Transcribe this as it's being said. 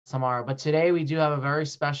tomorrow. But today we do have a very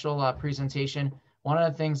special presentation. One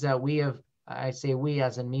of the things that we have, I say we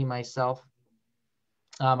as in me, myself,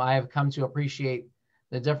 I have come to appreciate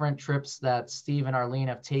the different trips that Steve and Arlene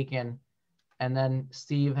have taken. And then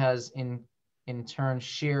Steve has in turn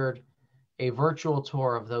shared a virtual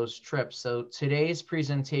tour of those trips. So today's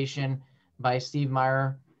presentation by Steve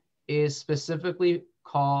Mirer is specifically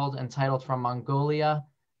called and titled From Mongolia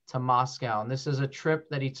to Moscow. And this is a trip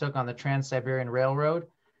that he took on the Trans-Siberian Railroad.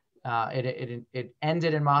 It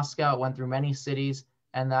ended in Moscow. It went through many cities.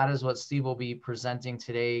 And that is what Steve will be presenting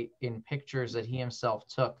today in pictures that he himself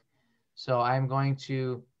took. So I'm going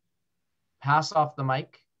to pass off the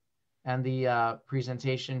mic and the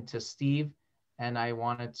presentation to Steve. And I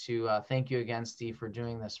wanted to thank you again, Steve, for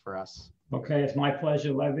doing this for us. Okay, it's my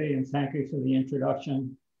pleasure, Levy, and thank you for the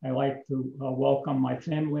introduction. I'd like to welcome my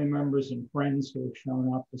family members and friends who have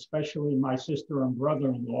shown up, especially my sister and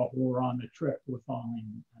brother-in-law who were on the trip with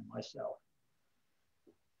Arlene and myself.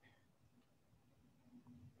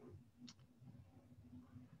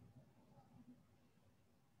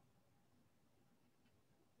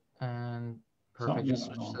 And perfect, just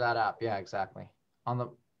switch to that app. Yeah, exactly. On the,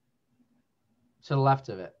 to the left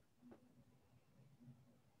of it.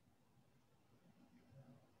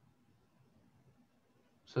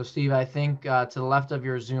 So Steve, I think to the left of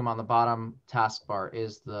your Zoom on the bottom taskbar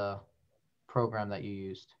is the program that you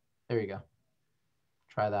used. There you go.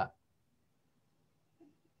 Try that.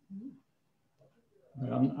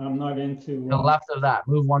 I'm not into... the left of that.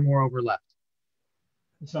 Move one more over left.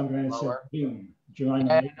 Something that says Zoom.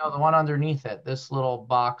 Yeah, no, the one underneath it. This little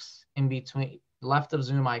box in between, left of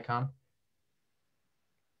Zoom icon.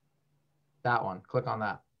 That one. Click on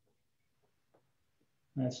that.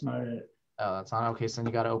 That's not it. Oh, that's not okay. So then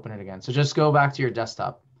you got to open it again. So just go back to your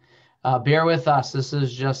desktop. Bear with us. This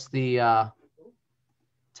is just the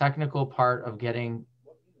technical part of getting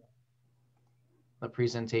the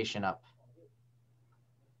presentation up.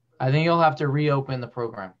 I think you'll have to reopen the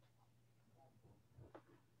program.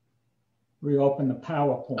 Reopen the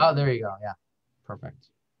PowerPoint. Oh, there you go. Yeah, perfect.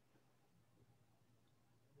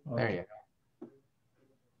 Okay. There you go.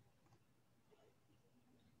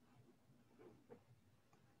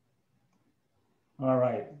 All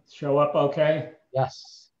right, show up okay?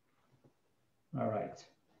 Yes. All right.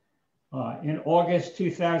 In August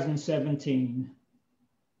 2017,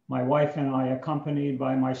 my wife and I, accompanied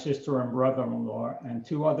by my sister and brother-in-law and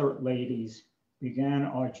two other ladies, began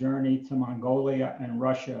our journey to Mongolia and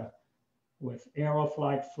Russia with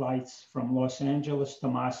Aeroflight flights from Los Angeles to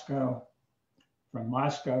Moscow, from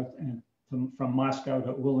Moscow to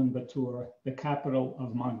Ulan Bator, the capital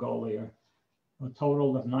of Mongolia, a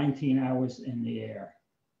total of 19 hours in the air.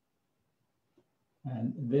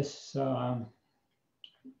 And this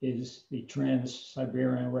is the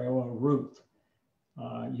Trans-Siberian Railroad route.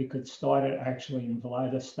 You could start it actually in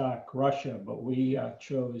Vladivostok, Russia, but we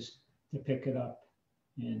chose to pick it up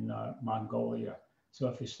in Mongolia. So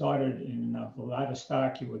if you started in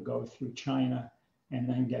Vladivostok, you would go through China and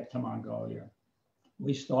then get to Mongolia.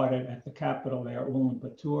 We started at the capital there, Ulan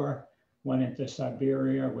Bator, went into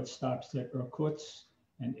Siberia with stops at Irkutsk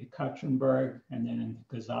and Ekaterinburg, and then into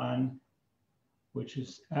Kazan, which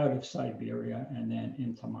is out of Siberia, and then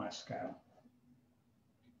into Moscow.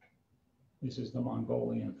 This is the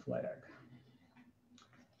Mongolian flag.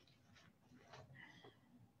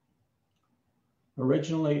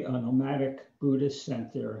 Originally a nomadic Buddhist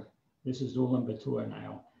center, this is Ulan Bator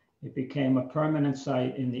now. It became a permanent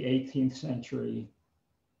site in the 18th century.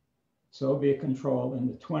 Soviet control in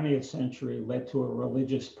the 20th century led to a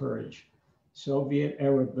religious purge.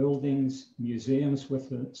 Soviet-era buildings, museums with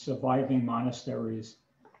the surviving monasteries,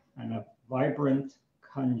 and a vibrant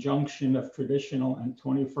conjunction of traditional and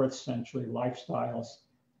 21st century lifestyles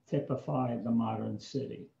typify the modern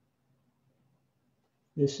city.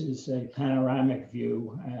 This is a panoramic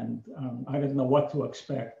view, and I didn't know what to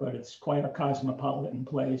expect, but it's quite a cosmopolitan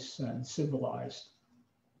place and civilized.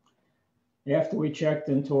 After we checked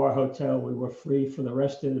into our hotel, we were free for the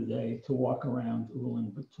rest of the day to walk around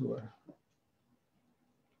Ulan Bator.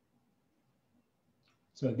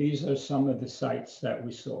 So these are some of the sites that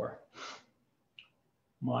we saw.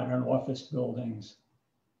 Modern office buildings.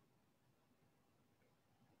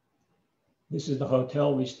 This is the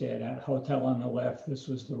hotel we stayed at, hotel on the left. This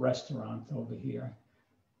was the restaurant over here.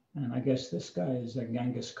 And I guess this guy is a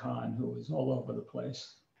Genghis Khan who was all over the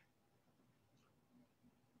place.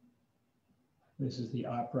 This is the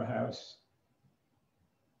Opera House.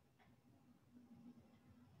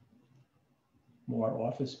 More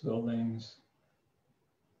office buildings.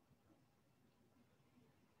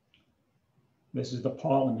 This is the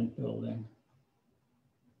Parliament building.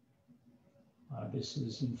 This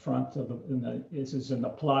is in front of this is in the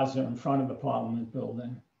plaza in front of the Parliament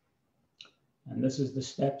building. And this is the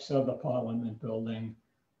steps of the Parliament building.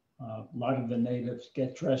 A lot of the natives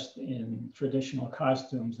get dressed in traditional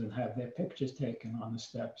costumes and have their pictures taken on the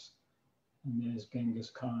steps. And there's Genghis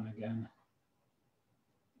Khan again.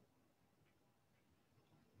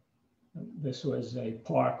 This was a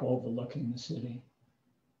park overlooking the city.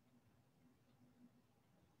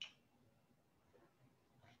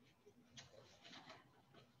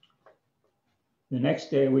 The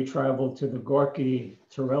next day, we traveled to the Gorky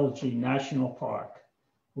Terelji National Park,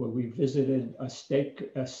 where we visited a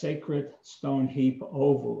sacred stone heap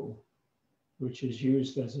ovu, which is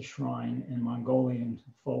used as a shrine in Mongolian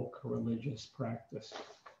folk religious practice.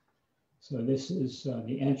 So this is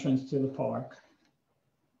the entrance to the park.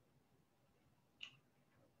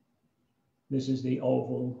 This is the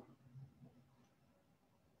oval.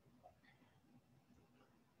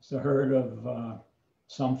 It's a herd of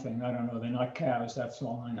something, I don't know, they're not cows, that's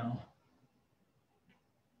all I know.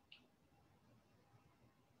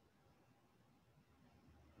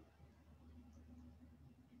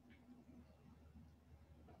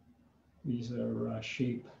 These are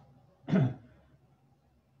sheep.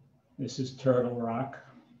 This is Turtle Rock.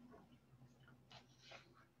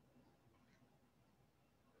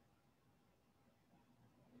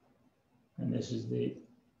 And this is the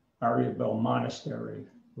Aryabel Monastery,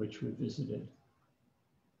 which we visited.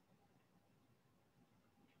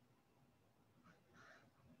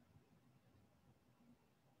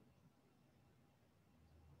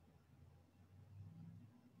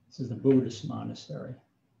 This is the Buddhist monastery.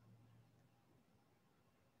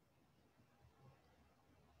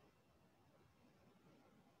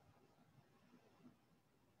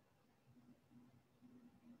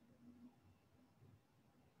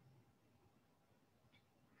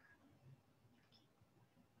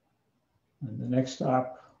 And the next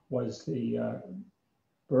stop was the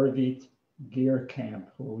Burdit Gear Camp,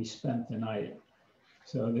 where we spent the night.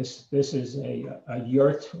 So this is a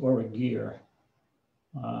yurt or a gear.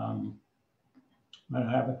 I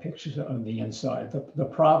have a picture of the inside. The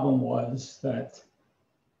problem was that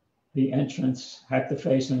the entrance had to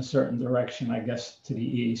face in a certain direction, I guess, to the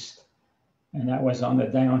east. And that was on the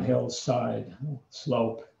downhill side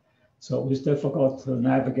slope. So it was difficult to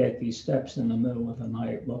navigate these steps in the middle of the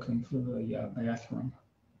night looking for the bathroom.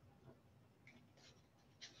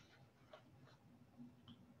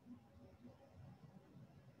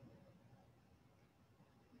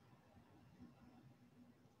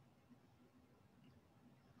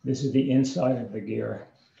 This is the inside of the gear.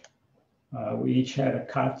 We each had a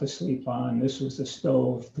cot to sleep on. This was the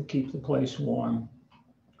stove to keep the place warm.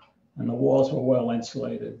 And the walls were well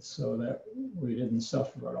insulated so that we didn't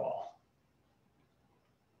suffer at all.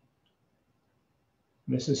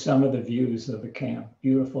 This is some of the views of the camp.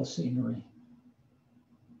 Beautiful scenery.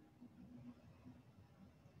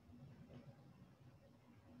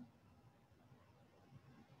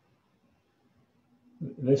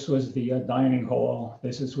 This was the dining hall.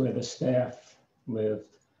 This is where the staff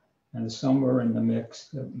lived. And somewhere in the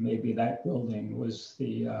mix, maybe that building was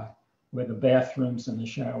where the bathrooms and the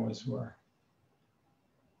showers were.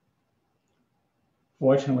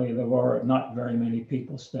 Fortunately, there were not very many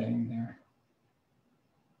people staying there.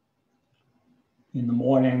 In the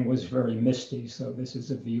morning, it was very misty, so this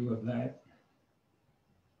is a view of that.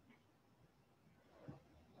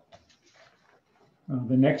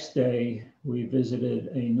 The next day, we visited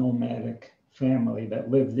a nomadic family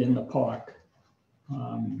that lived in the park.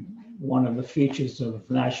 One of the features of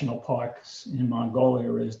national parks in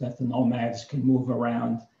Mongolia is that the nomads can move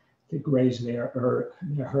around to graze their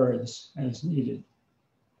herds as needed.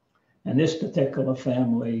 And this particular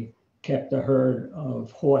family kept a herd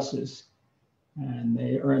of horses, and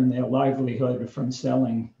they earned their livelihood from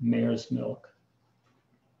selling mare's milk.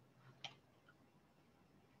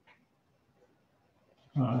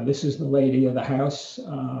 This is the lady of the house.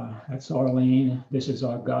 That's Arlene. This is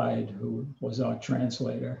our guide, who was our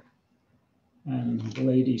translator. And the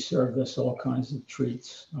lady served us all kinds of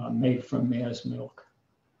treats made from mare's milk,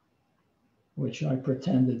 which I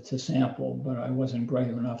pretended to sample, but I wasn't brave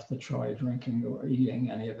enough to try drinking or eating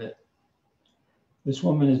any of it. This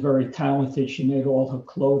woman is very talented. She made all her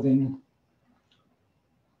clothing.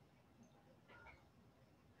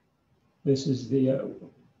 This is the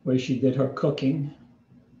way she did her cooking.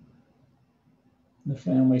 The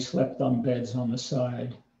family slept on beds on the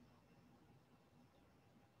side.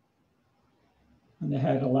 And they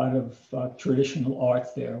had a lot of traditional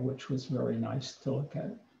art there, which was very nice to look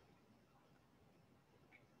at.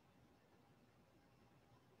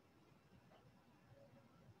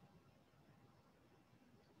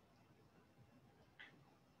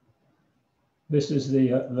 This is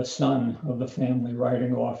the son of the family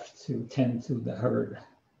riding off to tend to the herd.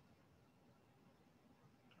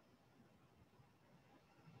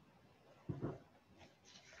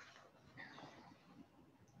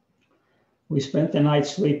 We spent the night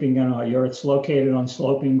sleeping in our yurts located on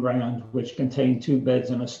sloping ground, which contained 2 beds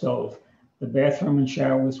and a stove. The bathroom and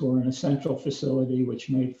showers were in a central facility, which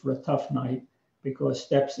made for a tough night because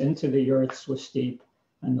steps into the yurts were steep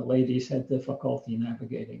and the ladies had difficulty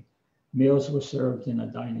navigating. Meals were served in a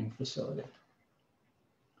dining facility.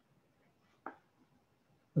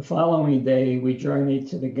 The following day, we journeyed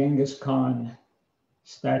to the Genghis Khan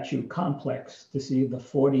statue complex to see the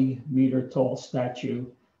 40-meter tall statue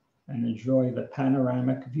and enjoy the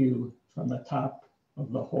panoramic view from the top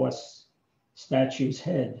of the horse statue's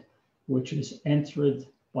head, which is entered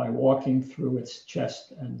by walking through its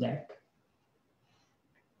chest and neck.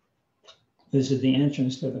 This is the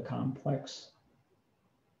entrance to the complex.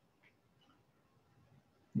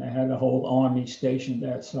 They had a whole army stationed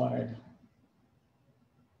outside.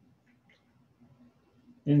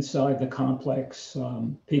 Inside the complex,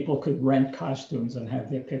 people could rent costumes and have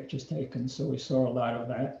their pictures taken, so we saw a lot of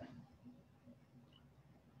that.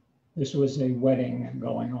 This was a wedding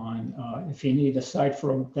going on. If you need a site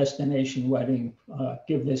for a destination wedding,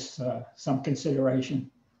 give this some consideration.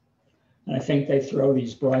 And I think they throw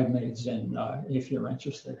these bridesmaids in if you're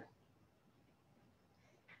interested.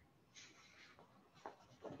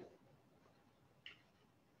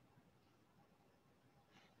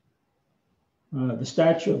 The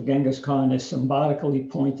statue of Genghis Khan is symbolically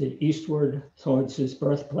pointed eastward towards his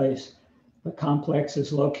birthplace. The complex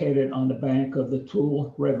is located on the bank of the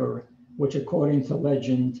Tul River, which according to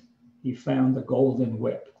legend, he found the golden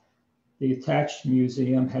whip. The attached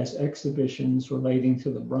museum has exhibitions relating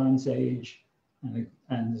to the Bronze Age and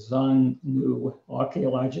Xiongnu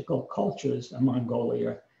archaeological cultures in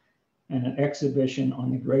Mongolia, and an exhibition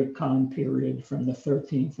on the Great Khan period from the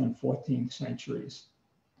 13th and 14th centuries.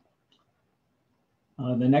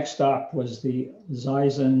 The next stop was the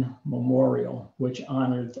Kazan Memorial, which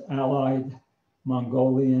honored Allied,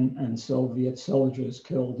 Mongolian, and Soviet soldiers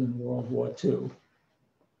killed in World War II.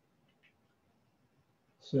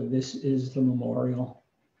 So this is the memorial,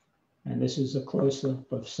 and this is a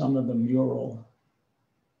close-up of some of the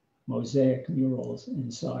mosaic murals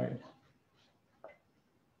inside.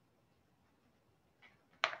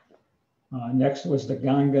 Next was the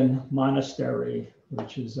Gangan Monastery,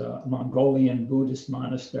 which is a Mongolian Buddhist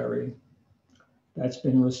monastery that's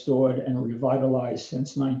been restored and revitalized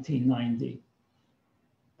since 1990.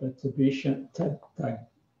 The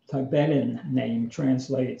Tibetan name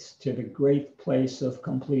translates to the great place of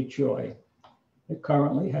complete joy. It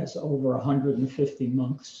currently has over 150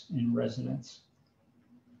 monks in residence.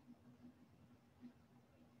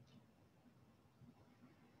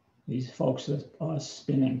 These folks are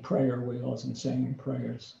spinning prayer wheels and saying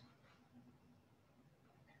prayers.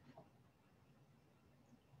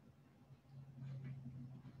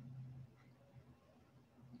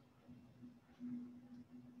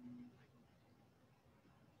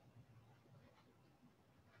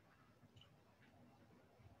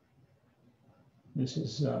 This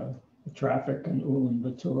is the traffic in Ulan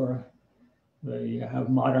Bator. They have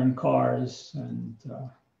modern cars and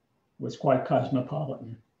was quite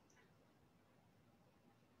cosmopolitan.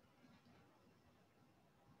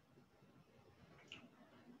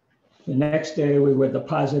 The next day, we were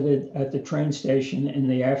deposited at the train station in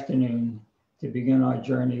the afternoon to begin our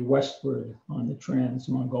journey westward on the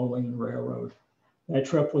Trans-Mongolian Railroad. That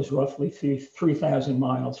trip was roughly 3,000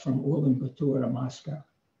 miles from Ulan Bator to Moscow.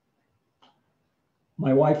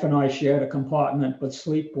 My wife and I shared a compartment, but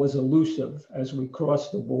sleep was elusive as we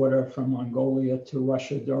crossed the border from Mongolia to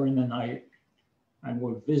Russia during the night and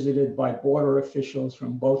were visited by border officials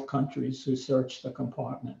from both countries who searched the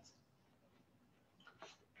compartment.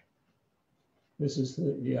 This is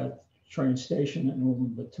the train station in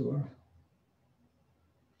Ulan Bator.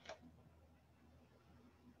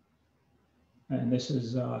 And this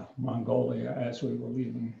is Mongolia as we were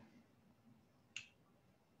leaving.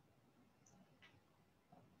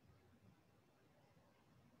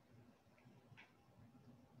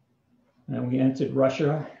 And we entered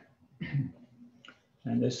Russia.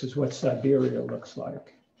 And this is what Siberia looks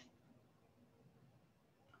like.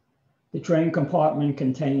 The train compartment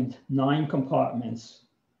contained 9 compartments.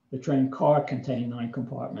 The train car contained 9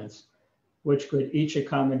 compartments, which could each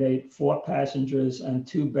accommodate 4 passengers and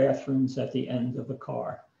 2 bathrooms at the end of the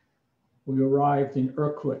car. We arrived in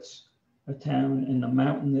Irkutsk, a town in the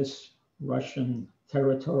mountainous Russian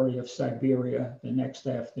territory of Siberia, the next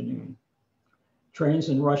afternoon. Trains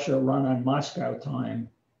in Russia run on Moscow time,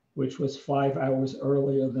 which was 5 hours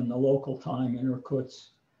earlier than the local time in Irkutsk,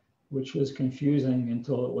 which was confusing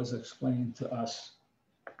until it was explained to us.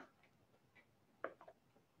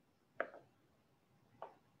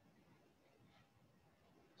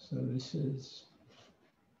 So this is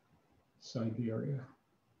Siberia.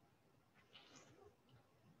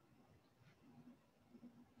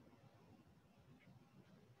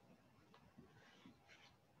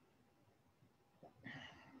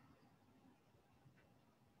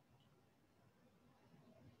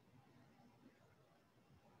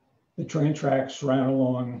 The train tracks ran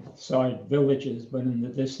alongside villages, but in the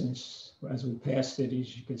distance, as we passed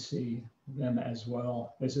cities, you could see them as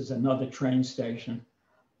well. This is another train station.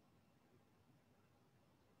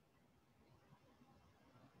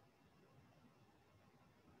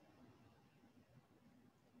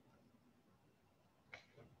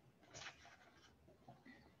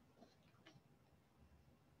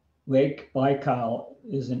 Lake Baikal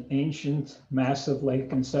is an ancient, massive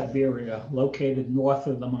lake in Siberia, located north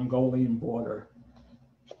of the Mongolian border.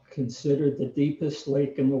 Considered the deepest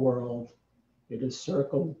lake in the world, it is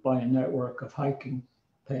circled by a network of hiking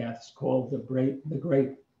paths called the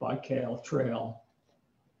Great Baikal Trail.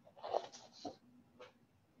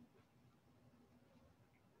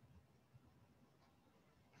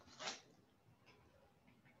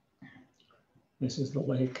 This is the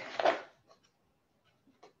lake.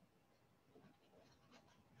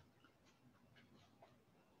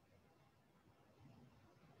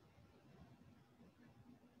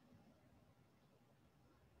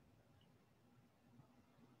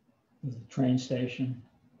 The train station.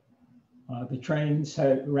 The trains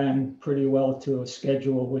ran pretty well to a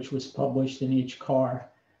schedule which was published in each car.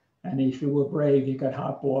 And if you were brave, you could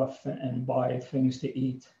hop off and buy things to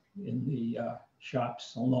eat in the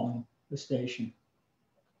shops along the station.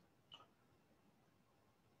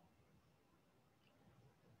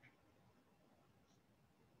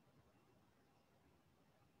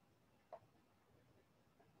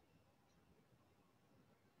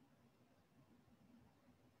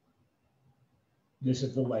 This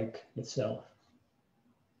is the lake itself.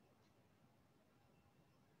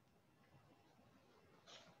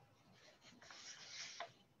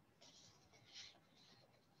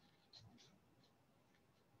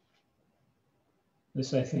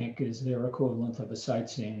 This, I think, is their equivalent of a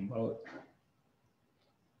sightseeing boat.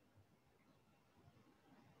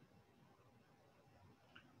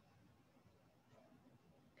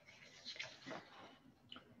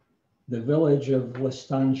 The village of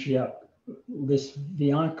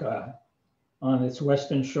Lisvyanka on its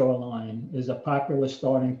western shoreline is a popular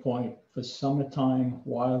starting point for summertime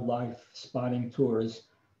wildlife spotting tours,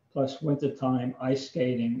 plus wintertime ice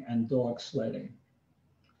skating and dog sledding.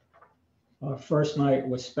 Our first night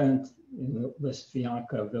was spent in the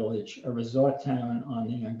Lisvyanka village, a resort town on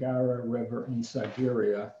the Angara River in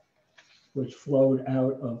Siberia, which flowed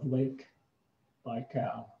out of Lake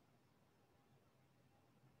Baikal.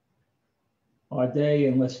 Our day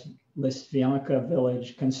in Lisvyanka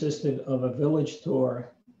village consisted of a village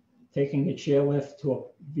tour, taking a chairlift to a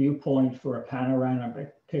viewpoint for a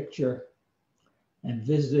panoramic picture, and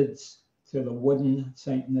visits to the wooden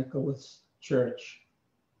St. Nicholas Church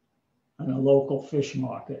and a local fish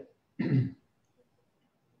market.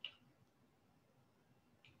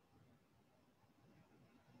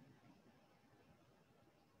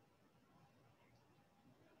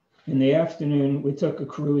 In the afternoon, we took a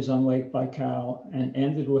cruise on Lake Baikal and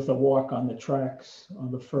ended with a walk on the tracks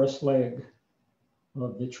on the first leg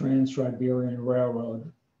of the Trans-Siberian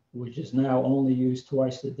Railroad, which is now only used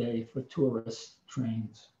twice a day for tourist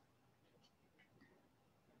trains.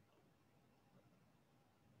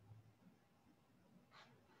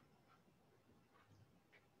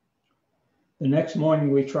 The next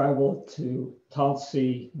morning, we traveled to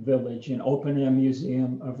Talsi village, an open-air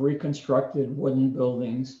museum of reconstructed wooden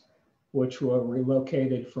buildings, which were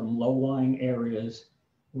relocated from low-lying areas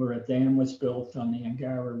where a dam was built on the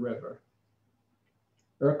Angara River.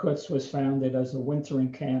 Irkutsk was founded as a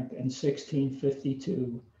wintering camp in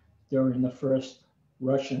 1652 during the first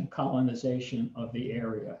Russian colonization of the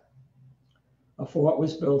area. A fort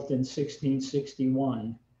was built in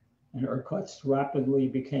 1661, and Irkutsk rapidly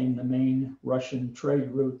became the main Russian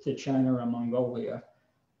trade route to China and Mongolia,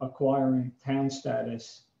 acquiring town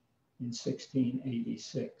status in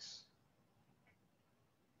 1686.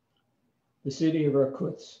 The city of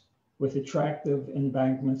Irkutsk, with attractive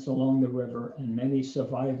embankments along the river and many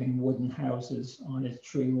surviving wooden houses on its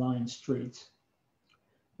tree-lined streets,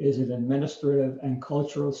 is an administrative and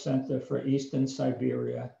cultural center for Eastern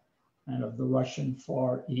Siberia and of the Russian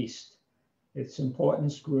Far East, Its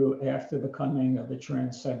importance grew after the coming of the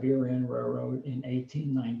Trans-Siberian Railroad in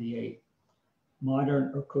 1898.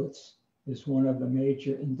 Modern Irkutsk is one of the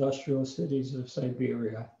major industrial cities of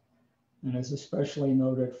Siberia and is especially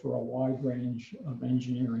noted for a wide range of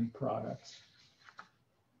engineering products.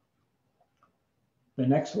 The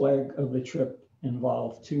next leg of the trip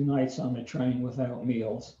involved 2 nights on the train without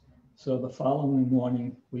meals, so the following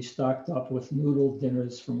morning we stocked up with noodle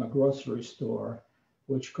dinners from a grocery store,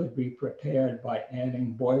 which could be prepared by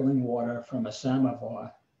adding boiling water from a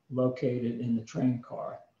samovar located in the train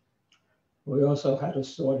car. We also had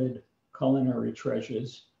assorted culinary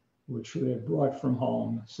treasures, which we had brought from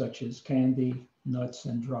home, such as candy, nuts,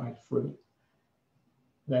 and dried fruit.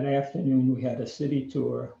 That afternoon, we had a city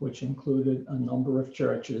tour, which included a number of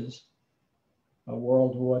churches, a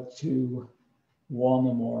World War II war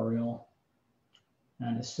memorial,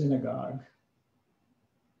 and a synagogue.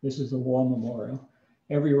 This is the war memorial.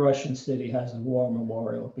 Every Russian city has a war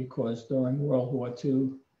memorial because during World War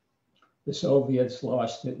II, the Soviets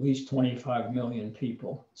lost at least 25 million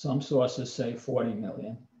people. Some sources say 40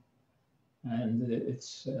 million. And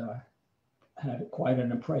it's had quite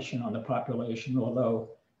an impression on the population, although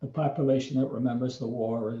the population that remembers the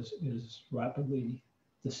war is rapidly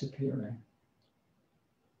disappearing.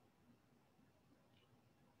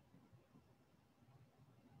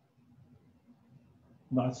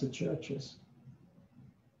 Lots of churches.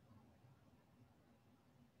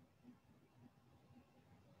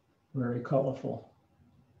 Very colorful.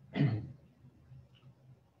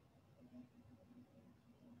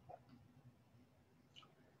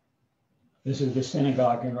 This is the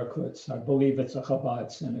synagogue in Irkutsk. I believe it's a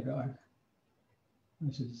Chabad synagogue.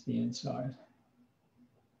 This is the inside.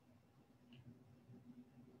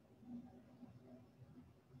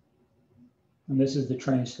 And this is the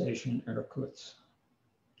train station in Irkutsk.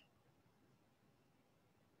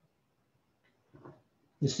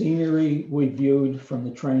 The scenery we viewed from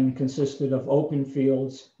the train consisted of open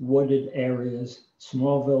fields, wooded areas,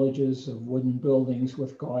 small villages of wooden buildings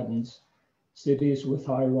with gardens, cities with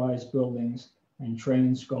high-rise buildings, and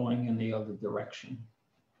trains going in the other direction.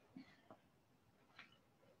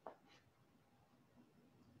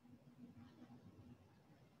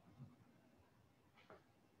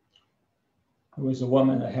 There was a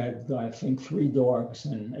woman that had, I think, 3 dogs,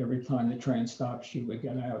 and every time the train stopped, she would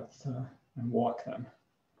get out and walk them.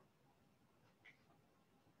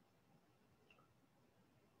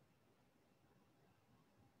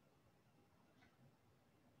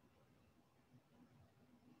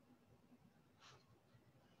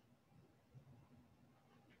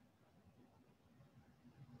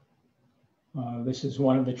 This is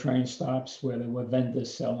one of the train stops where there were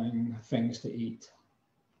vendors selling things to eat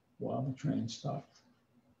while the train stopped.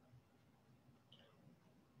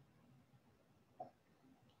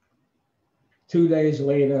 Two days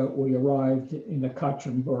later, we arrived in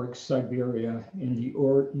Ekaterinburg, Siberia, in the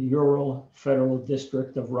Ural Federal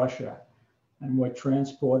District of Russia, and were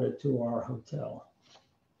transported to our hotel.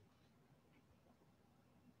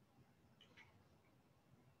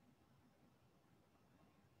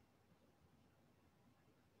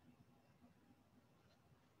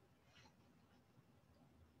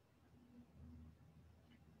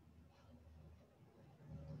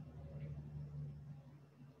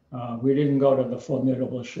 We didn't go to the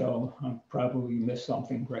formidable show. I probably missed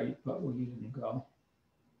something great, but we didn't go.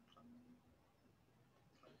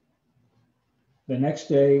 The next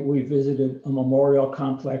day, we visited a memorial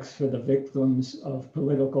complex for the victims of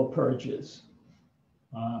political purges.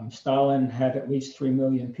 Stalin had at least 3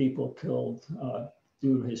 million people killed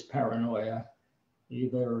due to his paranoia,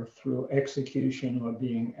 either through execution or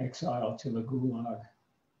being exiled to the Gulag.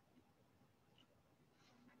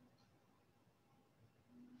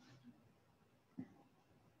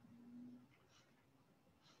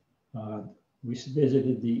 We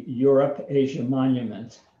visited the Europe-Asia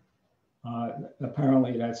Monument.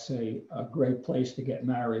 Apparently that's a great place to get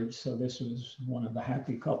married. So this was one of the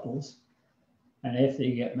happy couples. And after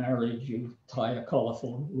you get married, you tie a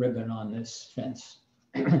colorful ribbon on this fence.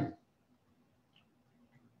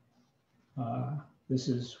 This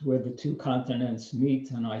is where the 2 continents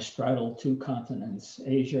meet, and I straddle 2 continents,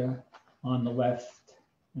 Asia on the left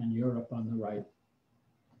and Europe on the right.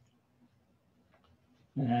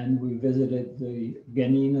 And we visited the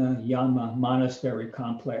Ganina Yama Monastery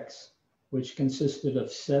complex, which consisted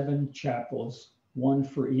of 7 chapels, 1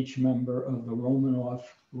 for each member of the Romanov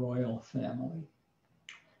royal family.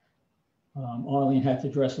 Arlene had to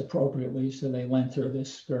dress appropriately, so they lent her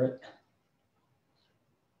this skirt.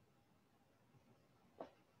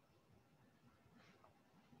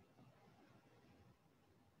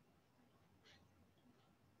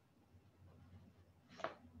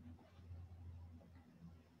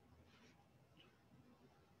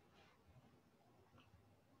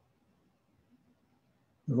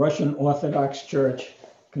 The Russian Orthodox Church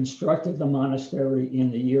constructed the monastery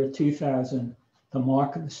in the year 2000 to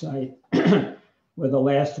mark the site where the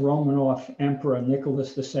last Romanov Emperor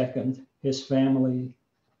Nicholas II, his family,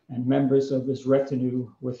 and members of his retinue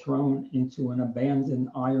were thrown into an abandoned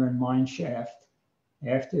iron mine shaft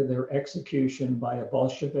after their execution by a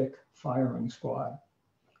Bolshevik firing squad.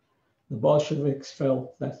 The Bolsheviks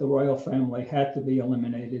felt that the royal family had to be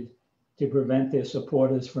eliminated to prevent their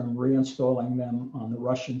supporters from reinstalling them on the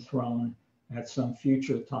Russian throne at some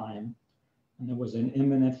future time, and there was an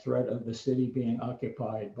imminent threat of the city being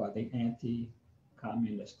occupied by the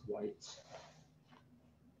anti-communist whites.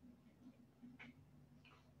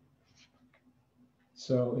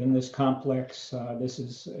 So in this complex, this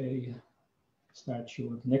is a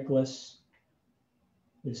statue of Nicholas.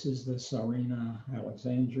 This is the Tsarina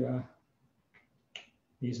Alexandria.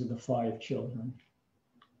 These are the 5 children.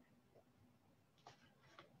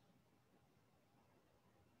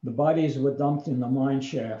 The bodies were dumped in the mine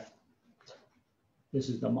shaft. This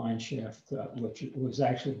is the mine shaft, which was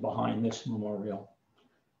actually behind this memorial.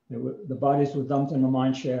 The bodies were dumped in the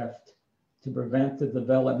mine shaft to prevent the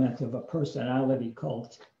development of a personality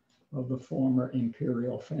cult of the former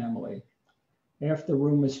imperial family. After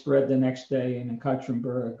rumors spread the next day in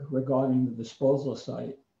Ekaterinburg regarding the disposal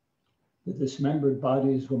site, the dismembered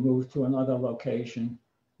bodies were moved to another location,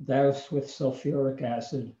 doused with sulfuric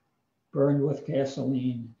acid, burned with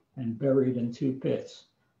gasoline, and buried in 2 pits.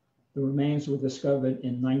 The remains were discovered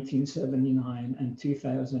in 1979 and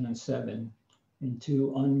 2007 in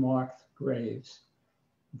 2 unmarked graves.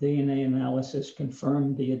 DNA analysis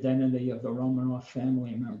confirmed the identity of the Romanov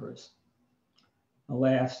family members.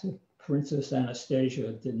 Alas, Princess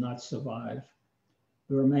Anastasia did not survive.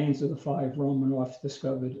 The remains of the 5 Romanovs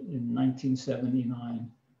discovered in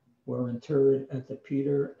 1979 were interred at the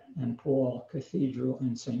Peter and Paul Cathedral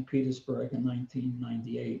in St. Petersburg in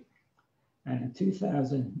 1998. And in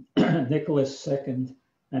 2000, Nicholas II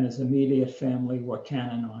and his immediate family were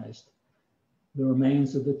canonized. The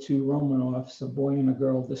remains of the 2 Romanovs, a boy and a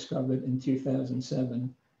girl discovered in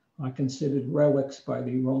 2007, are considered relics by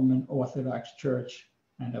the Roman Orthodox Church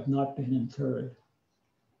and have not been interred.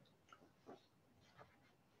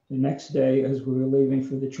 The next day, as we were leaving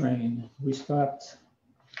for the train, we stopped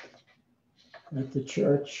at the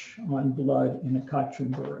Church on Blood in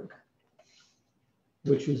Ekaterinburg,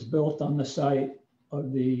 which was built on the site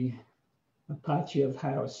of the Apachev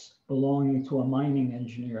house belonging to a mining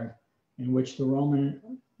engineer, in which the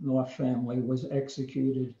Romanov family was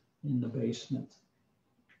executed in the basement.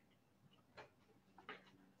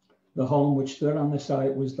 The home which stood on the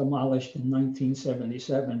site was demolished in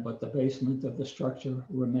 1977, but the basement of the structure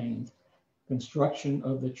remained. Construction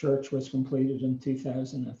of the church was completed in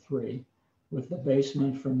 2003, with the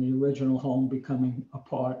basement from the original home becoming a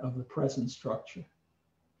part of the present structure.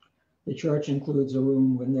 The church includes a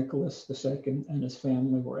room where Nicholas II and his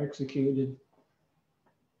family were executed,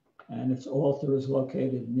 and its altar is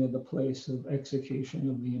located near the place of execution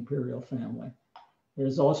of the imperial family.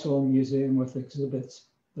 There's also a museum with exhibits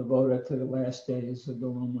devoted to the last days of the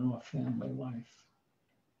Romanov family life.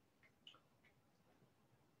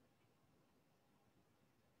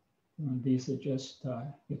 And these are just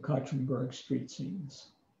Ekaterinburg street scenes.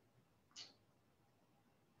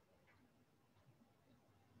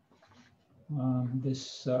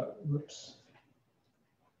 This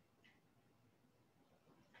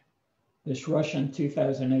Russian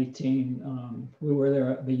 2018, we were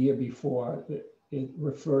there the year before. It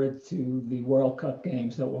referred to the World Cup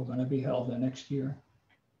games that were going to be held the next year.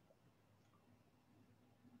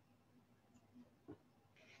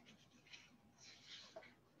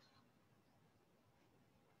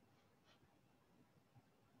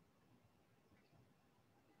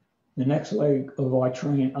 The next leg of our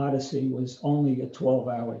train odyssey was only a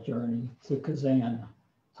 12-hour journey to Kazan,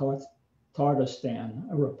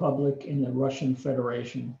 Tatarstan, a republic in the Russian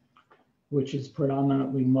Federation, which is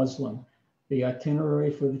predominantly Muslim. The itinerary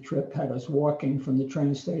for the trip had us walking from the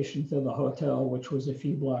train station to the hotel, which was a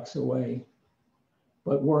few blocks away.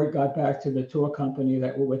 But word got back to the tour company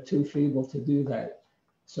that we were too feeble to do that.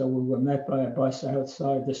 So we were met by a bus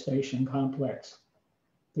outside the station complex.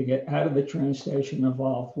 To get out of the train station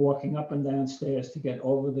involved walking up and down stairs to get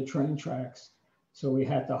over the train tracks. So we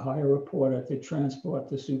had to hire a porter to transport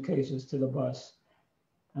the suitcases to the bus.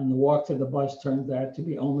 And the walk to the bus turned out to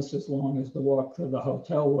be almost as long as the walk to the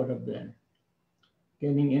hotel would have been.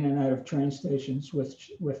 Getting in and out of train stations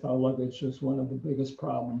with our luggage was one of the biggest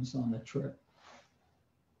problems on the trip.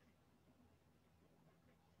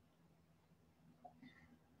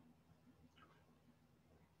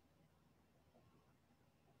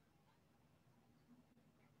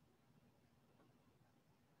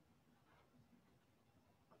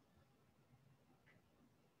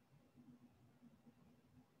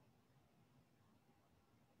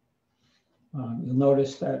 You'll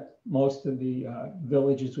notice that most of the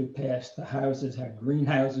villages we passed, the houses had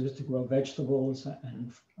greenhouses to grow vegetables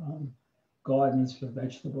and gardens for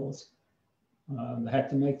vegetables. They had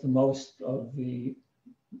to make the most of the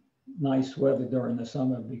nice weather during the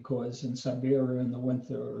summer because in Siberia in the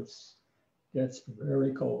winter it gets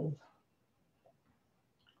very cold.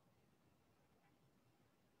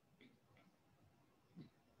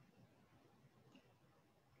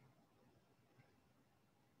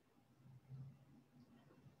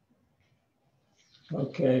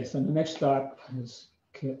 Okay, so the next stop is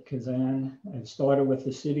Kazan. It started with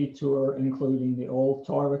the city tour, including the old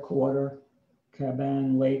Tara Quarter,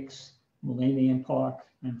 Kaban Lakes, Millennium Park,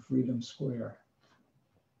 and Freedom Square.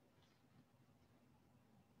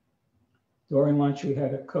 During lunch, we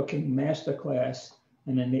had a cooking masterclass,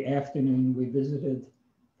 and in the afternoon, we visited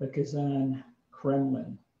the Kazan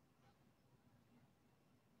Kremlin.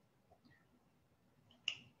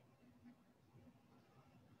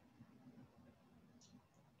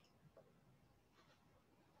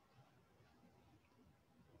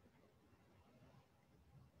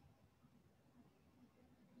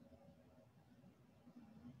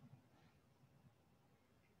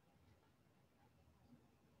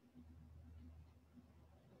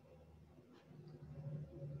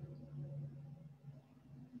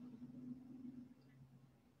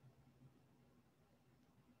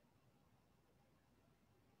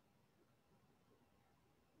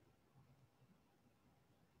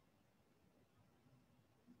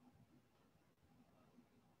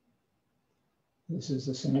 This is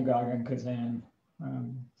the synagogue in Kazan. I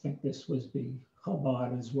think this was the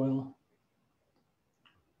Chabad as well.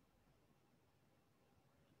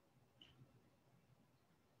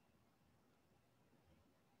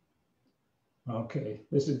 Okay,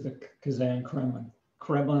 this is the Kazan Kremlin.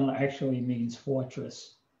 Kremlin actually means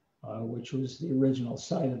fortress, which was the original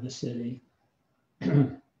site of the city.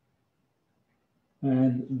 And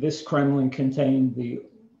this Kremlin contained the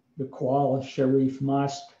Kuala Sharif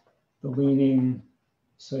Mosque, the Leaning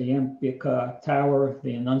Sayempika Tower,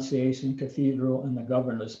 the Annunciation Cathedral, and the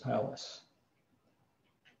Governor's Palace.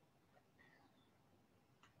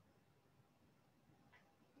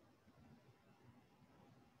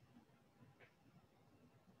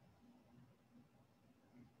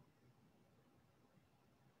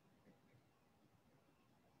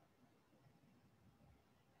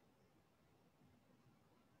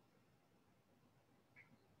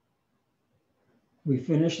 We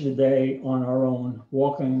finished the day on our own,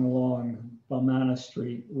 walking along Bamana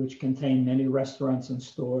Street, which contained many restaurants and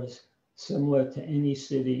stores similar to any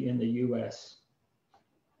city in the US.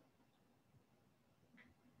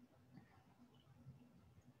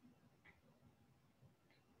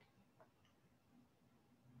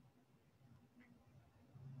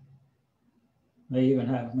 They even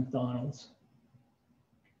have McDonald's.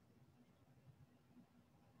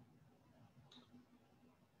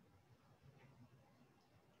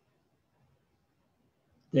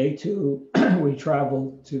 Day two, we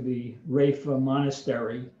traveled to the Rafa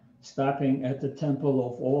Monastery, stopping at the Temple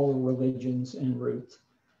of all religions en route.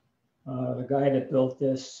 The guy that built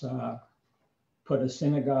this put a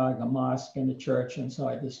synagogue, a mosque, and a church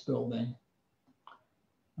inside this building.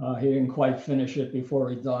 He didn't quite finish it before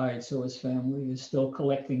he died, so his family is still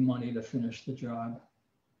collecting money to finish the job.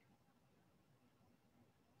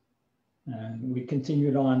 And we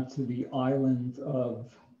continued on to the island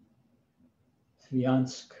of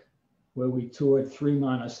Sviansk, where we toured 3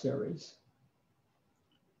 monasteries.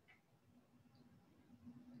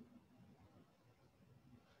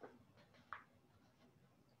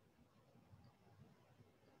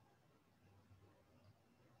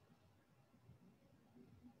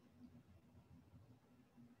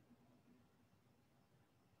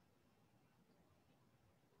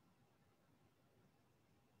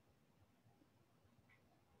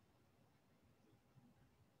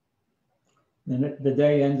 Then the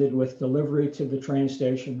day ended with delivery to the train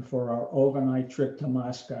station for our overnight trip to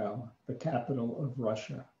Moscow, the capital of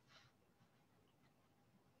Russia.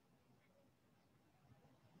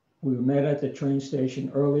 We were met at the train station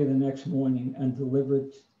early the next morning and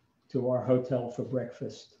delivered to our hotel for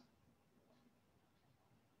breakfast.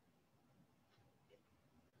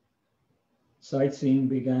 Sightseeing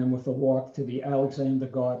began with a walk to the Alexander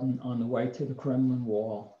Garden on the way to the Kremlin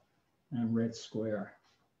Wall and Red Square.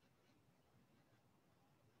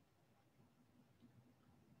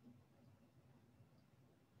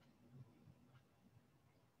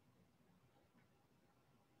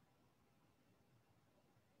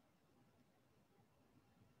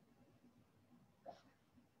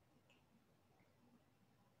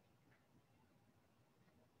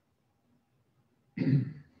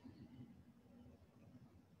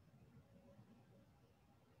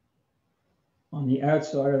 On the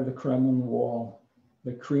outside of the Kremlin wall,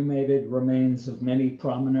 the cremated remains of many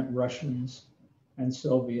prominent Russians and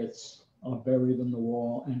Soviets are buried in the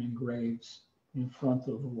wall and in graves in front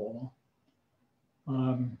of the wall.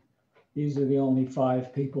 These are the only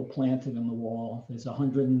 5 people planted in the wall. There's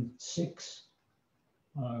 106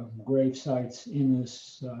 grave sites in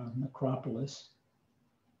this necropolis,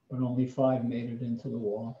 but only 5 made it into the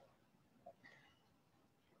wall.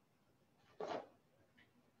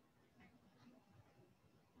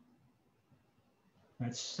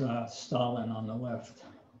 That's Stalin on the left.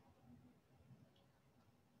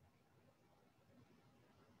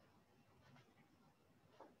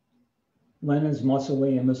 Lenin's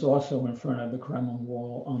mausoleum is also in front of the Kremlin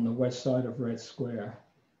wall on the west side of Red Square,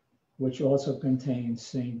 which also contains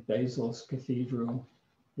St. Basil's Cathedral,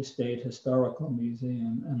 the State Historical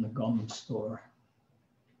Museum, and the gum store.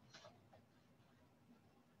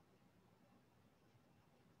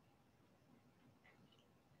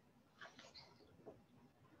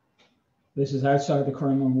 This is outside the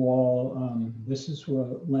Kremlin wall. This is where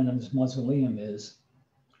Lenin's mausoleum is.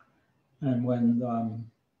 And when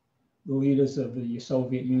the leaders of the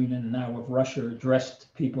Soviet Union and now of Russia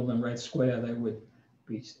addressed people in Red Square, they would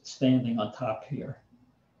be standing on top here.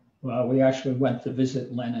 Well, we actually went to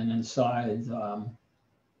visit Lenin inside. There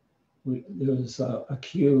was a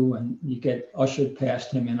queue and you get ushered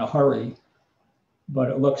past him in a hurry, but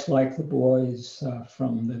it looks like the boys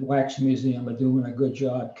from the Wax Museum are doing a good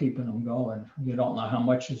job keeping them going. You don't know how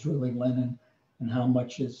much is really Lenin and how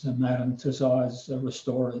much is Madame Tussauds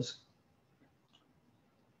restorers.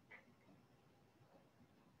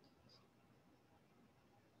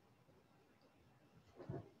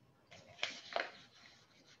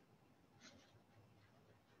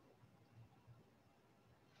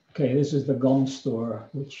 Okay, this is the gum store,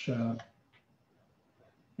 which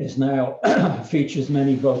is now features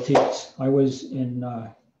many boutiques. I was in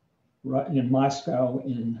Moscow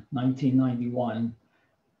in 1991.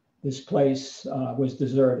 This place was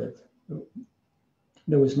deserted.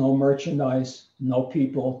 There was no merchandise, no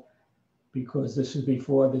people, because this was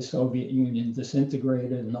before the Soviet Union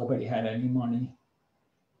disintegrated and nobody had any money.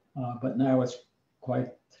 But now it's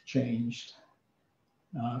quite changed,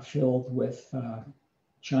 filled with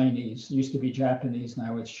Chinese. It used to be Japanese,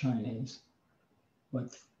 now it's Chinese.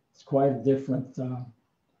 But it's quite a different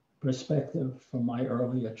perspective from my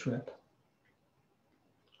earlier trip.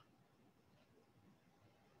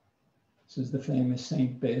 This is the famous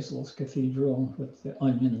St. Basil's Cathedral with the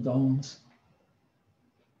onion domes.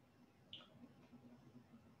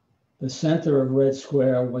 The center of Red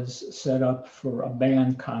Square was set up for a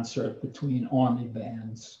band concert between army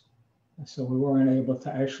bands. So we weren't able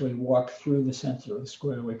to actually walk through the center of the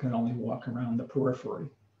square. We could only walk around the periphery.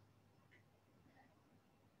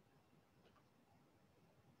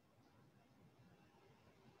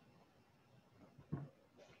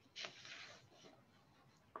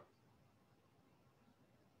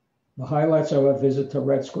 The highlights of our visit to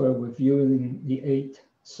Red Square were viewing the 8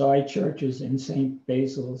 side churches in St.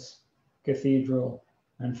 Basil's Cathedral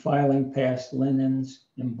and filing past Lenin's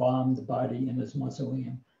embalmed body in his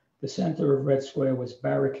mausoleum. The center of Red Square was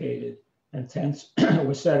barricaded and tents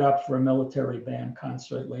were set up for a military band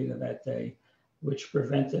concert later that day, which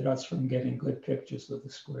prevented us from getting good pictures of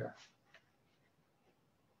the square.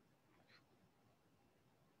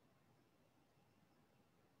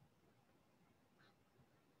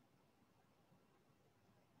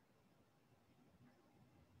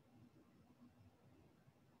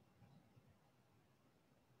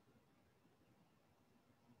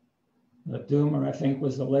 The Duma, I think,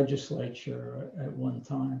 was the legislature at one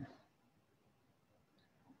time.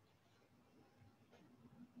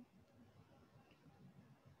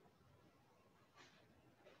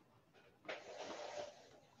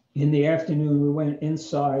 In the afternoon, we went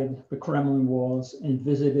inside the Kremlin walls and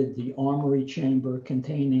visited the armory chamber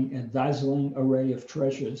containing a dazzling array of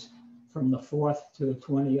treasures from the 4th to the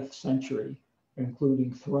 20th century,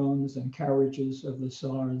 including thrones and carriages of the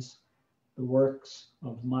Tsars, the works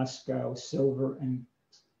of Moscow silver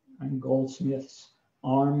and goldsmiths,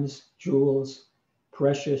 arms, jewels,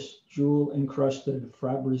 precious jewel-encrusted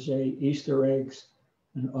Fabergé Easter eggs,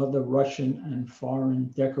 and other Russian and foreign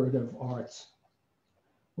decorative arts.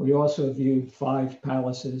 We also viewed 5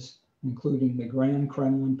 palaces, including the Grand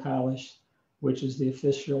Kremlin Palace, which is the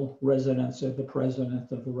official residence of the President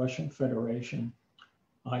of the Russian Federation,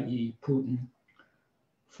 i.e. Putin,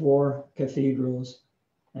 4 cathedrals,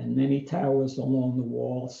 and many towers along the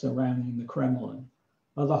wall surrounding the Kremlin.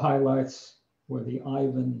 Other highlights were the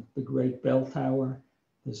Ivan the Great Bell Tower,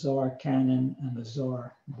 the Tsar Cannon, and the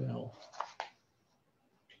Tsar Bell.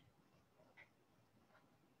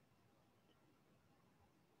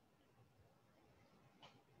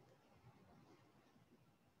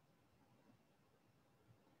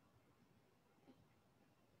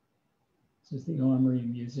 This is the Armory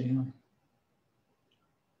Museum.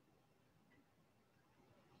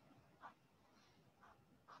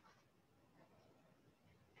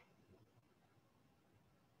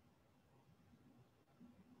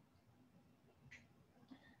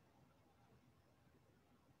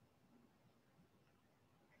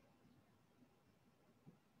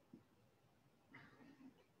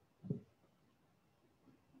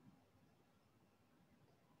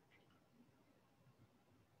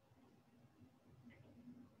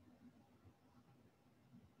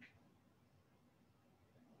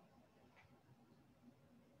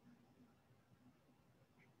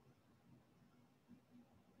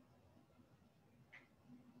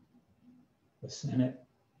 The Senate.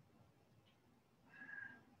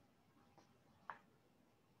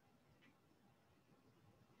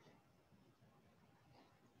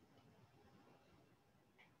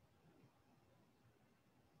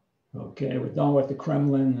 Okay, we're done with the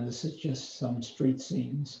Kremlin. This is just some street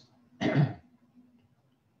scenes.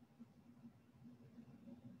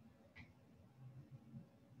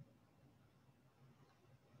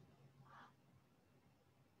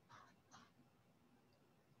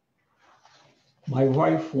 My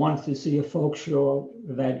wife wanted to see a folk show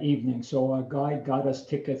that evening, so our guide got us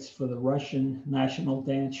tickets for the Russian National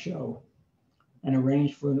Dance Show and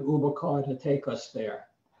arranged for an Uber car to take us there.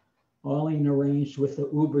 Arlene arranged with the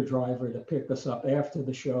Uber driver to pick us up after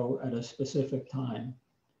the show at a specific time.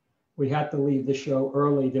 We had to leave the show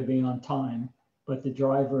early to be on time, but the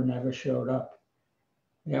driver never showed up.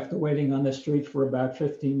 After waiting on the street for about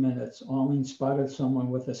 15 minutes, Arlene spotted someone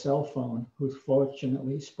with a cell phone who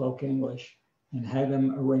fortunately spoke English and had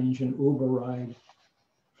him arrange an Uber ride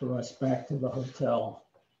for us back to the hotel,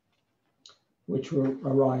 which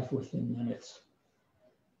arrived within minutes.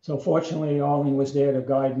 So fortunately, Arlene was there to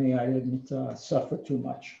guide me. I didn't suffer too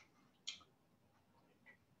much.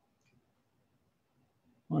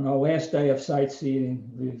 On our last day of sightseeing,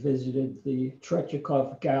 we visited the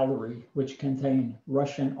Tretyakov Gallery, which contained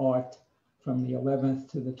Russian art from the 11th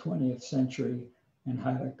to the 20th century, and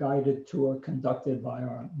had a guided tour conducted by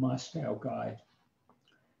our Moscow guide.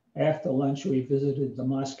 After lunch, we visited the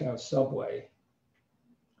Moscow subway.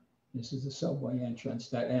 This is the subway entrance.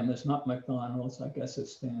 That M is not McDonald's. I guess it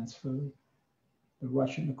stands for the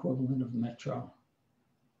Russian equivalent of metro.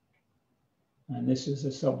 And this is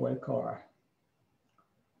a subway car.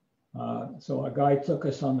 So our guide took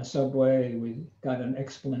us on the subway. We got an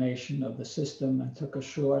explanation of the system and took a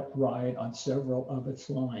short ride on several of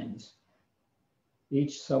its lines.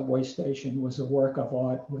 Each subway station was a work of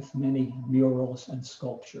art with many murals and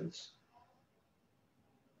sculptures.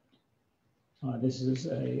 This is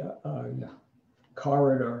a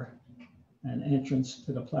corridor and entrance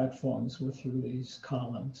to the platforms were through these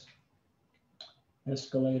columns,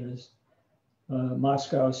 escalators.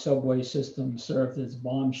 Moscow's subway system served as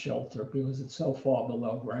bomb shelter because it's so far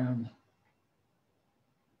below ground.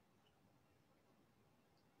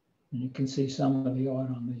 And you can see some of the art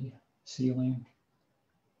on the ceiling.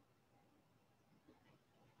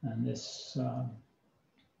 And this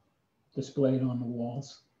displayed on the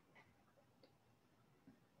walls.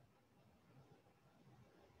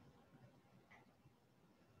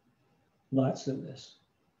 Lots of this.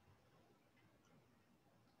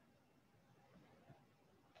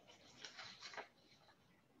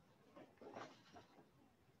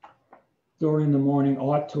 During the morning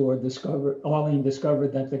art tour, Arlene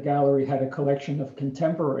discovered that the gallery had a collection of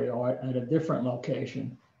contemporary art at a different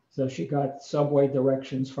location. So she got subway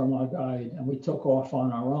directions from our guide, and we took off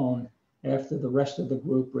on our own after the rest of the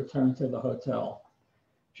group returned to the hotel.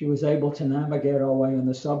 She was able to navigate our way in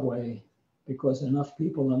the subway because enough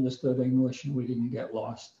people understood English and we didn't get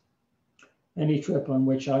lost. Any trip on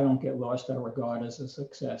which I don't get lost, I regard as a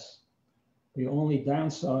success. The only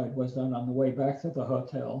downside was that on the way back to the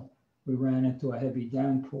hotel, we ran into a heavy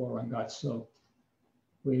downpour and got soaked.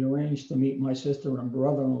 We arranged to meet my sister and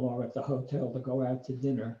brother-in-law at the hotel to go out to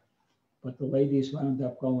dinner, but the ladies wound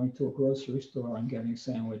up going to a grocery store and getting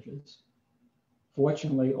sandwiches.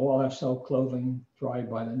 Fortunately, all our soaked clothing dried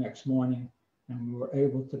by the next morning, and we were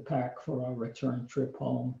able to pack for our return trip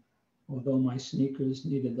home, although my sneakers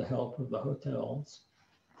needed the help of the hotel's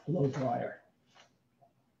blow dryer.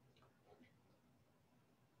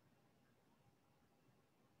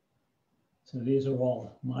 So these are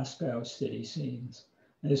all Moscow city scenes.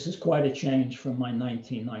 And this is quite a change from my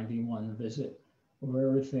 1991 visit, where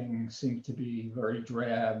everything seemed to be very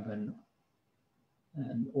drab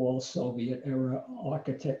and all Soviet era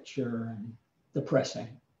architecture and depressing.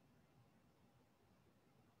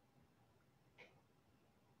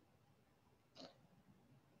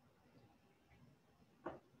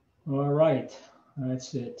 All right,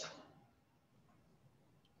 that's it.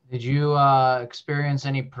 Did you experience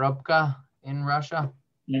any probka in Russia?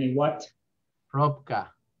 Any what? Probka.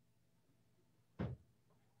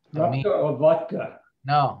 Vodka or vodka?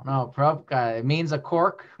 No, probka. It means a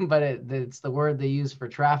cork, but it's the word they use for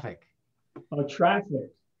traffic. Oh,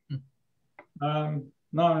 traffic. No,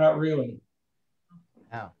 not really.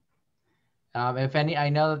 No. If any, I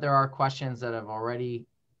know that there are questions that have already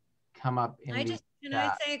come up in the Can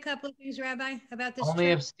I say a couple of things, Rabbi, about this Only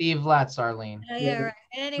trip? if Steve lets, Arlene. Yeah, right.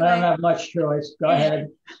 Anyway, I don't have much choice. Go ahead.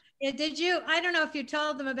 Yeah, I don't know if you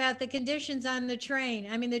told them about the conditions on the train.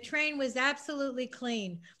 I mean, the train was absolutely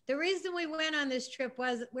clean. The reason we went on this trip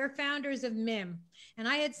was we're founders of MIM, and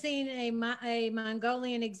I had seen a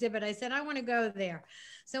Mongolian exhibit. I said, I want to go there.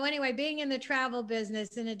 So anyway, being in the travel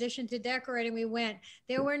business, in addition to decorating, we went.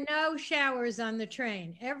 There were no showers on the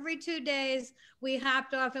train. Every 2 days, we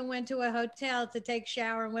hopped off and went to a hotel to take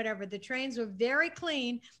shower and whatever. The trains were very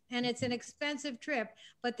clean, and it's an expensive trip,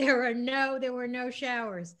 but there were no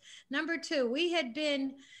showers. Number two, we had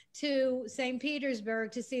been to St.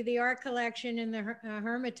 Petersburg to see the art collection in the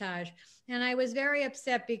Hermitage. And I was very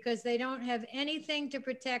upset because they don't have anything to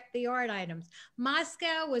protect the art items.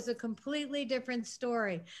 Moscow was a completely different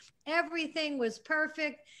story. Everything was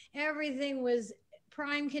perfect. Everything was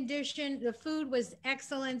prime condition. The food was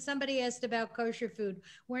excellent. Somebody asked about kosher food.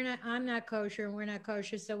 I'm not kosher, and we're not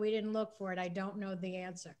kosher, so we didn't look for it. I don't know the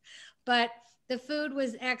answer. But the food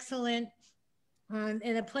was excellent. And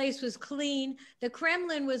the place was clean. The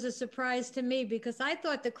Kremlin was a surprise to me because I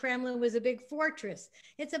thought the Kremlin was a big fortress.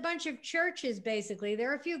 It's a bunch of churches, basically.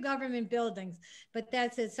 There are a few government buildings, but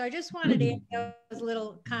that's it. So I just wanted to add those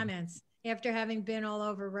little comments after having been all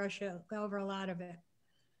over Russia, over a lot of it.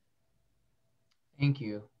 Thank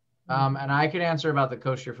you. And I could answer about the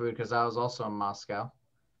kosher food because I was also in Moscow.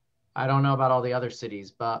 I don't know about all the other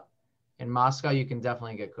cities, but in Moscow, you can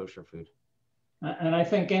definitely get kosher food. And I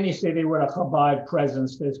think any city with a Chabad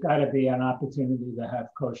presence, there's got to be an opportunity to have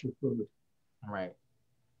kosher food. Right.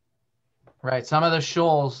 Right. Some of the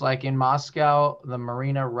shuls, like in Moscow, the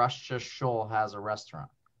Marina Russia shul has a restaurant.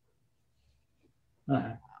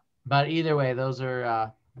 Uh-huh. But either way, those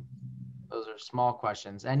are small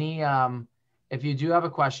questions. Any, if you do have a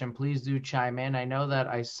question, please do chime in. I know that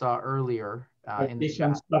I saw earlier in the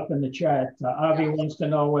chat. Stuff in the chat. Avi wants to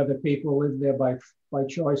know whether people live there by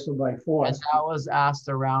choice or by force. And that was asked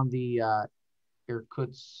around the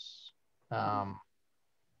Irkutsk.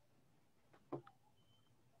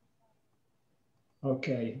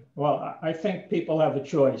 Okay. Well, I think people have a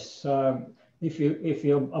choice. If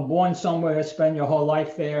you're born somewhere, spend your whole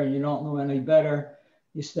life there, and you don't know any better,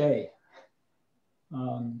 you stay.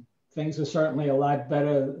 Things are certainly a lot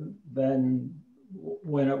better than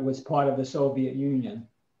when it was part of the Soviet Union.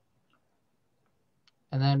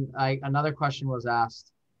 And then another question was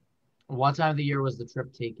asked, what time of the year was the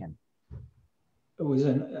trip taken? It was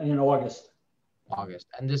in August. August.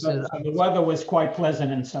 And this so the weather was quite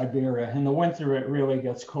pleasant in Siberia. In the winter, it really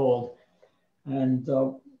gets cold. And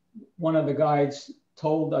one of the guides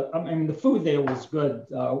told us, I mean, the food there was good.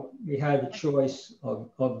 We had a choice of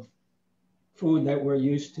food that we're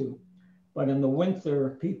used to. But in the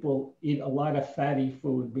winter, people eat a lot of fatty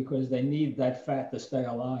food because they need that fat to stay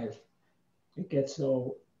alive. It gets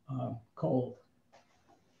so cold.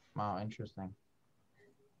 Wow, interesting.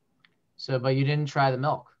 So, but you didn't try the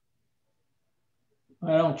milk?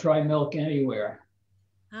 I don't try milk anywhere.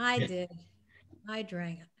 I did. I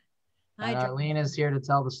drank it. Arlene is here to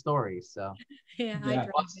tell the story, so. Yeah, I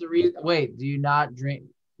drank What's the reason? Wait, do you not drink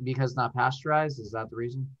because not pasteurized? Is that the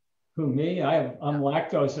reason? Who, me? I'm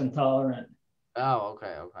lactose intolerant. Oh,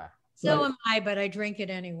 okay. So am I, but I drink it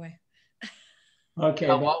anyway. Okay.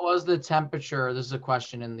 What was the temperature? This is a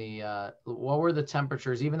question in the, what were the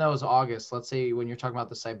temperatures, even though it was August, let's say when you're talking about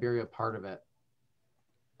the Siberia part of it,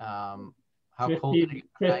 how 50, cold did it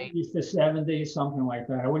get? 50s to 70s, something like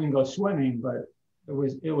that. I wouldn't go swimming, but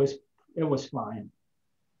it was fine.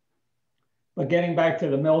 But getting back to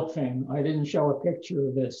the milk thing, I didn't show a picture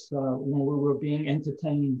of this when we were being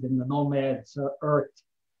entertained in the Nomad's yurt.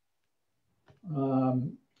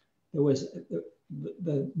 There was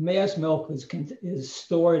the mare's milk is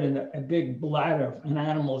stored in a big bladder, an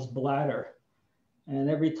animal's bladder. And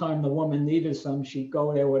every time the woman needed some, she'd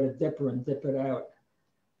go there with a dipper and dip it out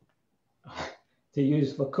to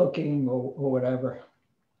use for cooking or whatever.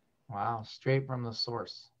 Wow, straight from the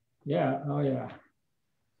source. Yeah, oh yeah.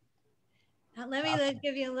 Let me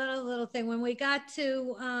give you a little thing. When we got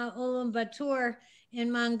to Ulan Bator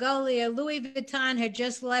in Mongolia, Louis Vuitton had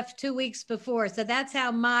just left 2 weeks before. So that's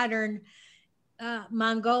how modern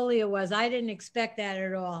Mongolia was. I didn't expect that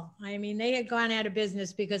at all. I mean, they had gone out of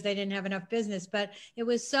business because they didn't have enough business, but it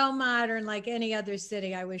was so modern, like any other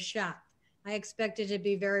city. I was shocked. I expected it to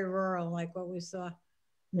be very rural, like what we saw.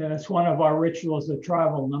 Yeah, it's one of our rituals of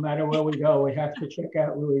travel. No matter where we go, we have to check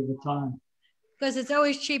out Louis Vuitton. Because it's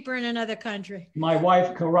always cheaper in another country. My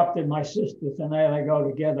wife corrupted my sisters, and there they go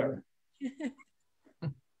together.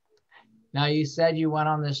 Now, you said you went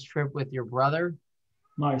on this trip with your brother?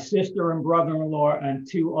 My sister and brother-in-law and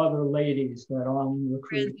two other ladies that are on the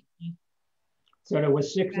recruit. So there were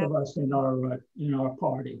 6 of us in our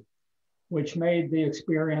party, which made the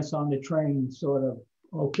experience on the train sort of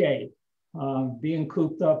okay. Being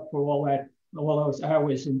cooped up for all those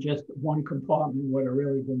hours in just one compartment would have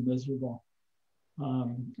really been miserable.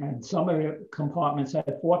 And some of the compartments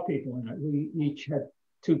had 4 people in it. We each had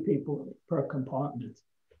 2 people per compartment,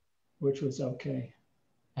 which was okay.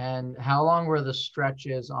 And how long were the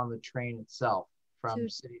stretches on the train itself from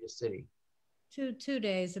city to city? 2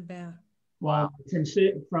 days about. Well,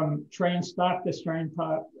 from train stop to train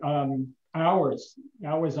top, hours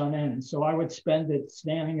on end. So I would spend it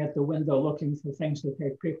standing at the window looking for things to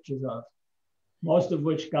take pictures of, most of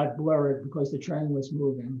which got blurred because the train was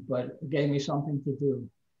moving, but it gave me something to do.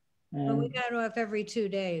 But we got off every 2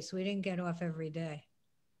 days. We didn't get off every day.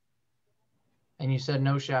 And you said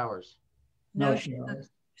no showers? No showers.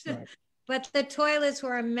 Right. But the toilets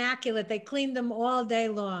were immaculate. They cleaned them all day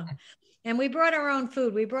long. And we brought our own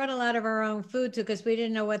food. We brought a lot of our own food too, because we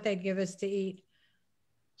didn't know what they'd give us to eat.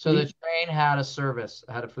 So the train had a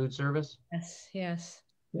food service? Yes, yes.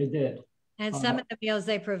 They did. And some of the meals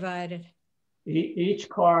they provided. Each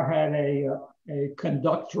car had a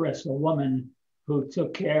conductress, a woman, who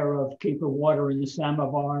took care of keeping water in the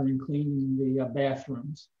samovar and cleaning the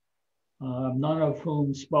bathrooms. None of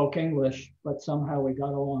whom spoke English, but somehow we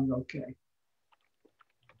got along okay.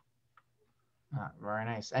 Very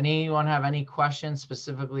nice. Anyone have any questions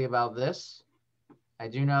specifically about this? I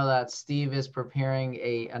do know that Steve is preparing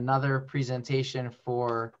another presentation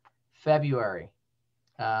for February.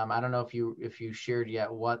 I don't know if you shared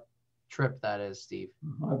yet what trip that is, Steve.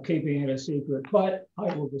 I'm keeping it a secret, but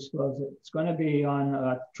I will disclose it. It's going to be on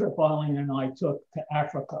a trip Eileen and I took to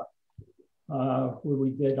Africa, where we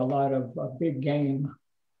did a lot of big game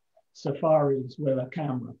safaris with a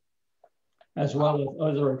camera, as well as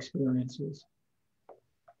other experiences.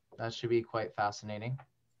 That should be quite fascinating.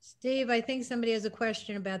 Steve, I think somebody has a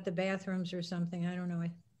question about the bathrooms or something. I don't know.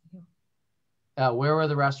 Where were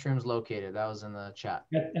the restrooms located? That was in the chat.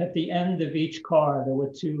 At the end of each car, there were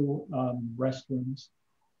 2 restrooms.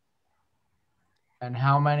 And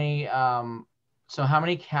how many? So how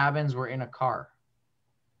many cabins were in a car?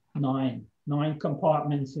 9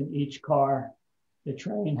 compartments in each car. The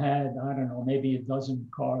train had, I don't know, maybe a dozen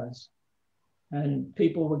cars. And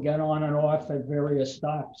people would get on and off at various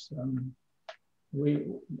stops. I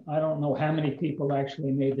don't know how many people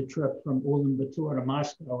actually made the trip from Ulan Bator to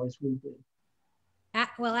Moscow as we did.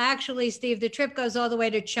 Well, actually, Steve, the trip goes all the way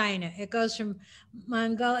to China. It goes from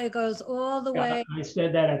Mongolia, it goes all the way. I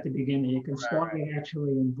said that at the beginning. You can start it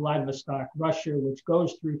actually in Vladivostok, Russia, which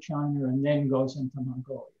goes through China and then goes into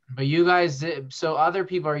Mongolia. But you guys did, so other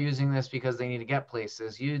people are using this because they need to get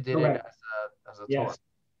places. You did Correct. It as a Yes,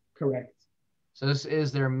 tour. correct. So this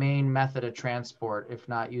is their main method of transport, if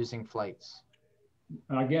not using flights.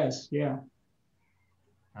 I guess, yeah.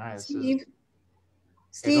 All right.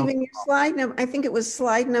 Steve, in your slide number, I think it was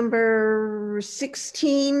slide number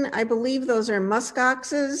 16, I believe those are musk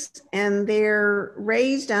oxes, and they're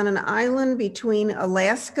raised on an island between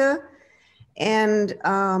Alaska and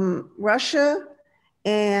Russia,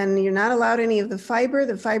 and you're not allowed any of the fiber.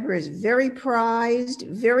 The fiber is very prized,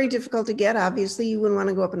 very difficult to get. Obviously, you wouldn't want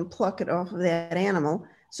to go up and pluck it off of that animal.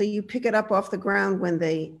 So you pick it up off the ground when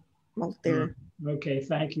they molt their Okay,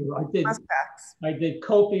 thank you. musk ox. I did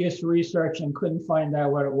copious research and couldn't find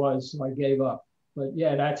out what it was, so I gave up. But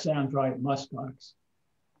yeah, that sounds right, muskox.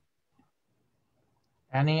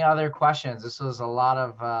 Any other questions? This was a lot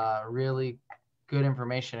of really good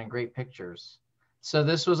information and great pictures. So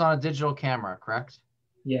this was on a digital camera, correct?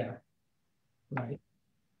 Yeah, right.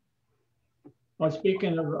 Well,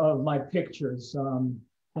 speaking of my pictures,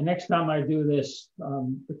 the next time I do this,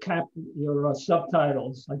 your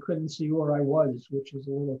subtitles, I couldn't see where I was, which was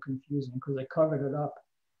a little confusing because I covered it up.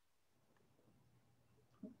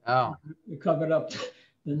 Oh. You covered up.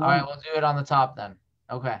 All right, we'll do it on the top then.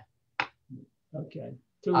 Okay. Okay.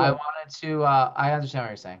 I wanted to, I understand what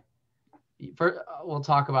you're saying. We'll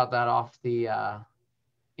talk about that off the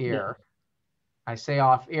ear. Yeah. I say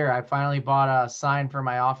off ear. I finally bought a sign for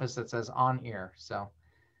my office that says on ear. So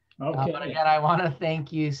Okay. But again, I want to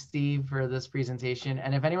thank you, Steve, for this presentation.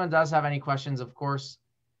 And if anyone does have any questions, of course,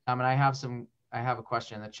 and I have a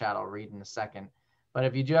question in the chat I'll read in a second. But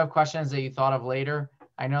if you do have questions that you thought of later,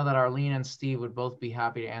 I know that Arlene and Steve would both be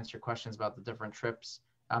happy to answer questions about the different trips,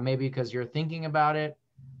 maybe because you're thinking about it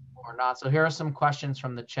or not. So here are some questions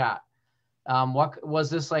from the chat. What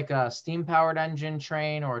was this, like a steam-powered engine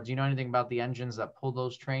train, or do you know anything about the engines that pulled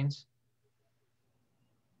those trains?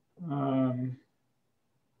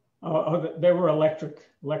 They were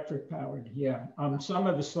electric powered. Yeah. Some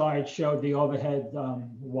of the slides showed the overhead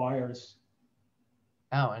wires.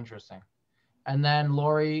 Oh, interesting. And then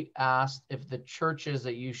Lori asked if the churches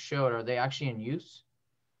that you showed, are they actually in use?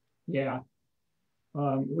 Yeah.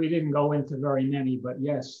 We didn't go into very many, but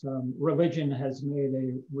yes, religion has made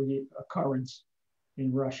a reoccurrence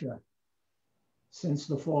in Russia since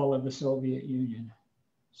the fall of the Soviet Union.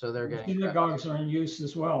 So they're getting synagogues are in use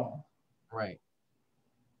as well. Right.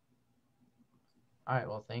 All right,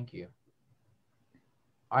 well, thank you.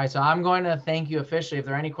 All right, so I'm going to thank you officially. If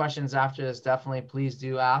there are any questions after this, definitely please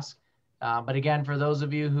do ask. But again, for those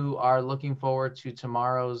of you who are looking forward to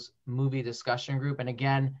tomorrow's movie discussion group, and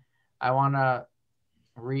again, I want to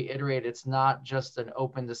reiterate, it's not just an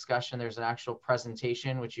open discussion. There's an actual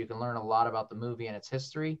presentation, which you can learn a lot about the movie and its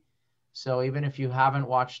history. So even if you haven't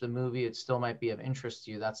watched the movie, it still might be of interest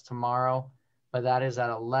to you. That's tomorrow, but that is at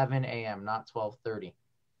 11 a.m., not 12:30.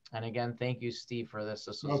 And again, thank you, Steve, for this.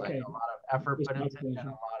 This was like a lot of effort put into it and a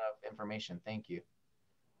lot of information. Thank you.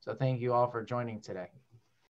 So thank you all for joining today.